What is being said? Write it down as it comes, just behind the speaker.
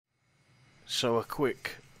So a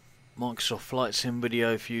quick Microsoft Flight Sim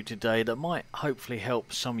video for you today that might hopefully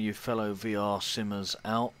help some of you fellow VR simmers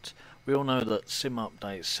out. We all know that Sim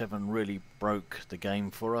Update 7 really broke the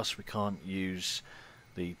game for us. We can't use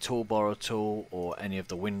the toolbar at all or any of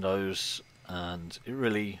the windows, and it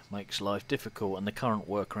really makes life difficult. And the current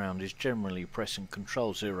workaround is generally pressing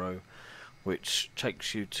Control 0, which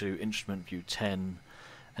takes you to Instrument View 10,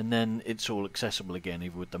 and then it's all accessible again,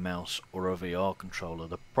 either with the mouse or a VR controller.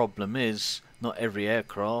 The problem is not every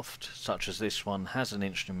aircraft, such as this one, has an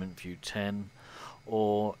Instrument View 10,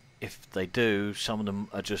 or if they do, some of them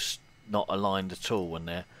are just not aligned at all when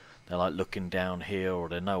they're like looking down here, or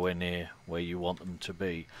they're nowhere near where you want them to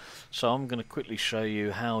be. So I'm going to quickly show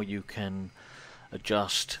you how you can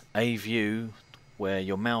adjust a view where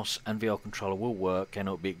your mouse and VR controller will work, and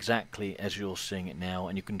it'll be exactly as you're seeing it now,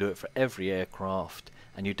 and you can do it for every aircraft,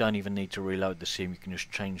 and you don't even need to reload the sim. You can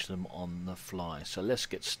just change them on the fly. So let's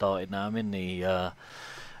get started now. I'm in the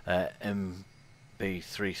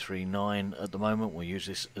MB339 at the moment. We'll use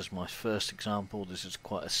this as my first example. This is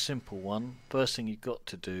quite a simple one. First thing you've got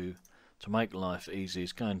to do to make life easy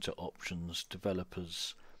is go into Options,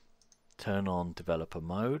 Developers, turn on Developer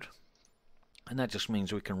Mode. And that just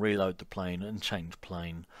means we can reload the plane and change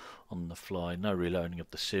plane on the fly. No reloading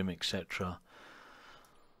of the sim, etc.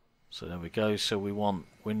 So there we go. So we want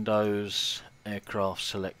Windows, Aircraft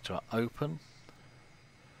Selector open.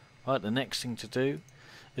 Right, the next thing to do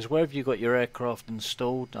is wherever you've got your aircraft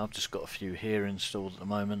installed, I've just got a few here installed at the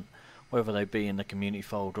moment, whether they be in the community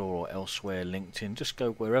folder or elsewhere linked in, just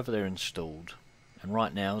go wherever they're installed. And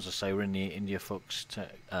right now, as I say, we're in the India Fox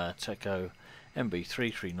Teco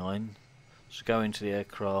MB339. So go into the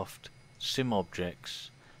aircraft, sim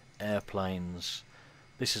objects, airplanes.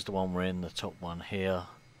 This is the one we're in, the top one here.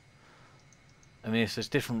 I mean, if there's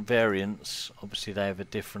different variants, obviously they have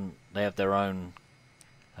their own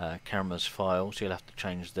cameras files. You'll have to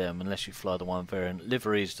change them unless you fly the one variant.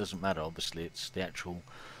 Liveries doesn't matter, obviously it's the actual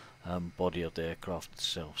body of the aircraft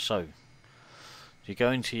itself. So you go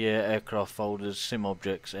into your aircraft folders, sim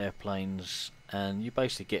objects, airplanes, and you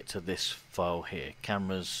basically get to this file here,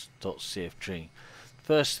 cameras.cfg.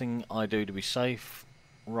 First thing I do to be safe,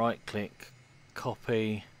 right click,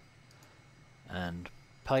 copy and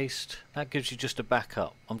paste. That gives you just a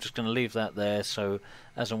backup. I'm just going to leave that there, so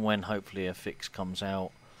as and when hopefully a fix comes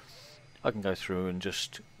out, I can go through and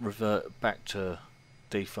just revert back to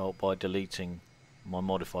default by deleting my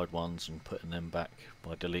modified ones and putting them back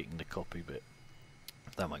by deleting the copy bit,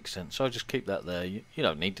 if that makes sense. So I just keep that there. You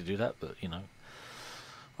don't need to do that, but you know.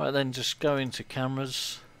 Right, then just go into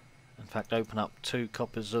cameras, in fact open up 2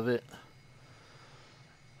 copies of it,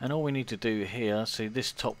 and all we need to do here, see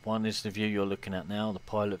this top one is the view you're looking at now, the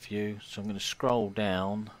pilot view. So I'm going to scroll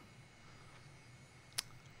down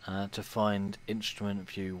to find Instrument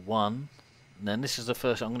View 1, and then this is the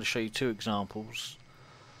first. I'm going to show you 2 examples.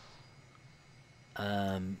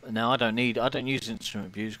 Now I don't use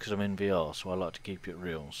instrument views because I'm in VR, so I like to keep it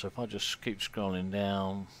real. So if I just keep scrolling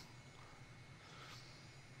down,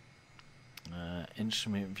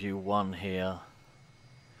 Instrument View 1 here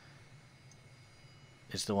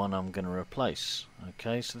is the one I'm going to replace.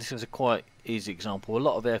 Okay, so this is a quite easy example. A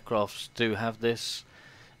lot of aircrafts do have this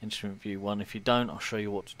Instrument View 1. If you don't, I'll show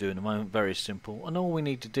you what to do in a moment. Very simple, and all we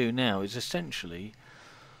need to do now is essentially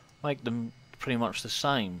make them pretty much the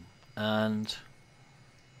same, and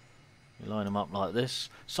you line them up like this.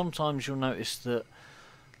 Sometimes you'll notice that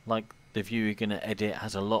like the view you're going to edit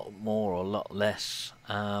has a lot more or a lot less,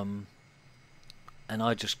 and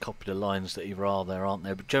I just copy the lines that either are there or aren't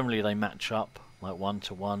there, but generally they match up like 1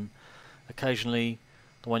 to 1. Occasionally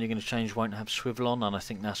the one you're going to change won't have swivel on, and I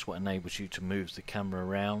think that's what enables you to move the camera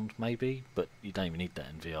around maybe, but you don't even need that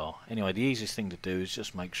in VR. Anyway, the easiest thing to do is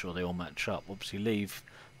just make sure they all match up. Obviously leave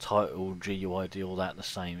title, GUID, all that the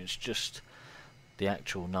same. It's just the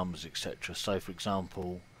actual numbers, etc. So for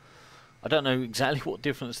example, I don't know exactly what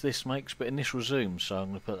difference this makes, but initial zoom, so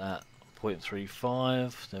I'm going to put that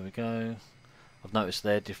 0.35. there we go. I've noticed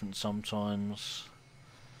they're different sometimes.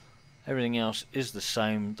 Everything else is the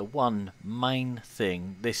same. The one main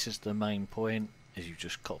thing, this is the main point, is you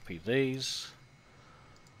just copy these,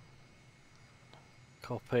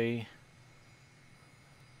 copy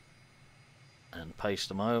and paste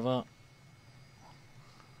them over.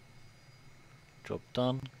 Job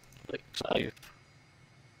done. Click save.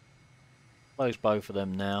 Close both of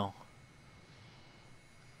them now.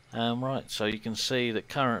 Right, so you can see that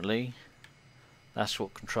currently that's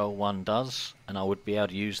what Control 1 does, and I would be able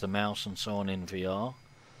to use the mouse and so on in VR.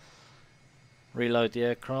 Reload the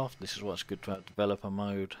aircraft. This is what's good about developer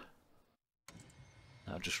mode.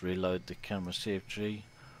 I'll just reload the camera CFG.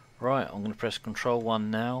 Right, I'm going to press Control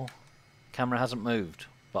 1 now. Camera hasn't moved,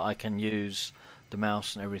 but I can use the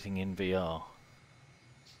mouse and everything in VR.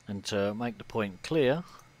 And to make the point clear,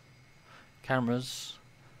 cameras,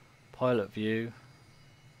 pilot view,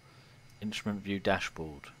 instrument view,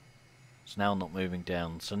 dashboard. It's now not moving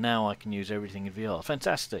down, so now I can use everything in VR.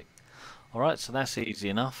 Fantastic! Alright, so that's easy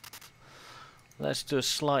enough. Let's do a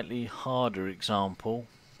slightly harder example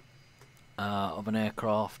of an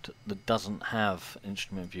aircraft that doesn't have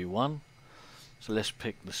instrument view 1. So let's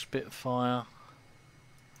pick the Spitfire,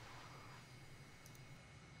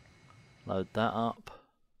 load that up.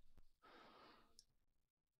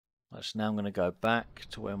 Now I'm going to go back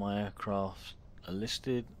to where my aircraft are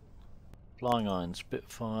listed. Flying Iron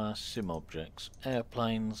Spitfire, Sim Objects,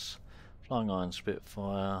 Airplanes, Flying Iron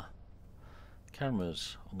Spitfire,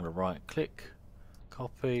 Cameras. I'm going to right click,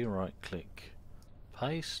 copy, right click,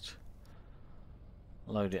 paste,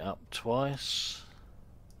 load it up twice,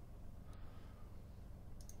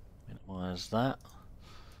 minimize that.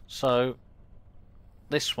 So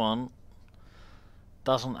this one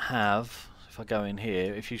doesn't have, if I go in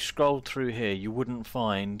here, if you scroll through here you wouldn't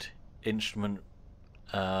find instrument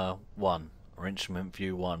 1 or instrument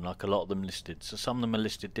view 1 like a lot of them listed. So some of them are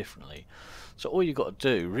listed differently. So all you got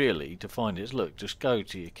to do really to find it is look, just go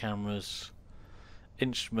to your cameras,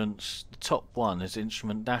 instruments, the top one is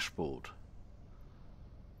instrument dashboard.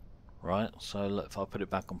 Right, so look, if I put it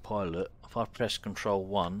back on pilot, if I press Control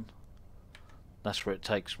 1, that's where it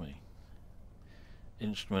takes me.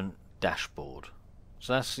 Instrument dashboard.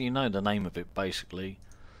 So that's, you know, the name of it basically.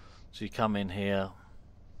 So you come in here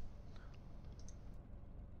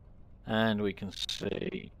and we can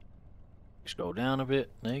see, scroll down a bit,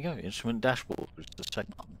 there you go, instrument dashboard is the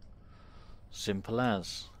second one. Simple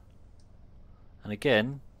as. And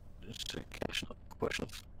again, it's a question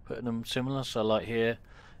of putting them similar, so like here,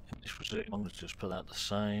 in this regime, I'm going to just put that the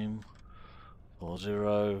same, 40,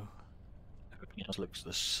 everything else looks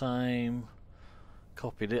the same.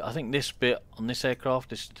 Copied it. I think this bit on this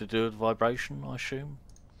aircraft is to do with vibration, I assume.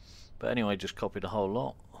 But anyway, just copy the whole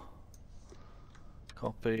lot.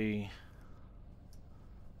 Copy,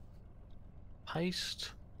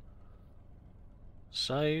 paste,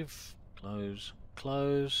 save, close,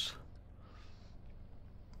 close.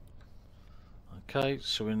 Okay,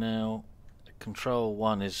 so we're now, Control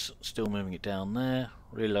 1 is still moving it down there.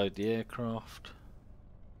 Reload the aircraft.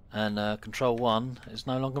 And Control 1 is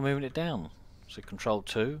no longer moving it down. So Control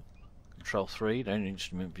 2, Control 3, they're in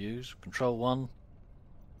instrument views. Control 1,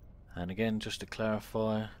 and again just to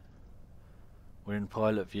clarify, we're in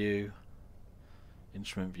pilot view,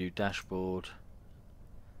 instrument view dashboard,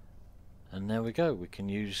 and there we go, we can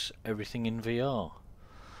use everything in VR.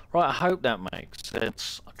 Right, I hope that makes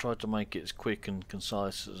sense. I tried to make it as quick and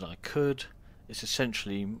concise as I could. It's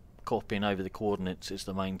essentially copying over the coordinates is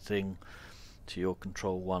the main thing to your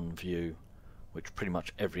Control 1 view, which pretty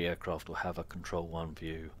much every aircraft will have a Control 1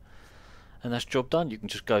 view. And that's job done. You can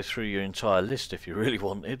just go through your entire list if you really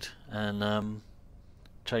wanted and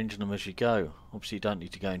change them as you go. Obviously you don't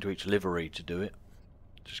need to go into each livery to do it.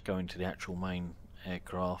 Just go into the actual main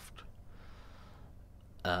aircraft,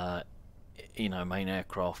 you know, main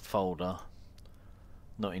aircraft folder,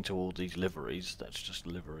 not into all these liveries. That's just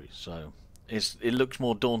livery. So it looks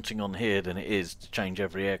more daunting on here than it is to change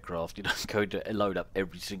every aircraft. You don't go to load up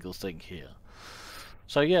every single thing here.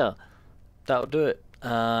 So yeah, that'll do it.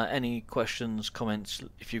 Any questions, comments,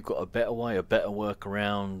 if you've got a better way, a better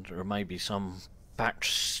workaround, or maybe some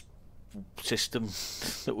batch system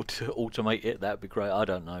that would automate it, that'd be great. I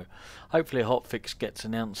don't know. Hopefully a hotfix gets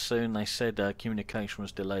announced soon. They said communication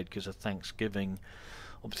was delayed because of Thanksgiving.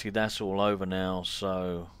 Obviously that's all over now,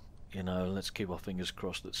 so you know, let's keep our fingers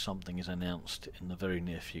crossed that something is announced in the very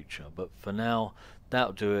near future. But for now,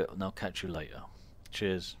 that'll do it, and I'll catch you later.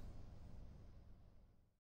 Cheers.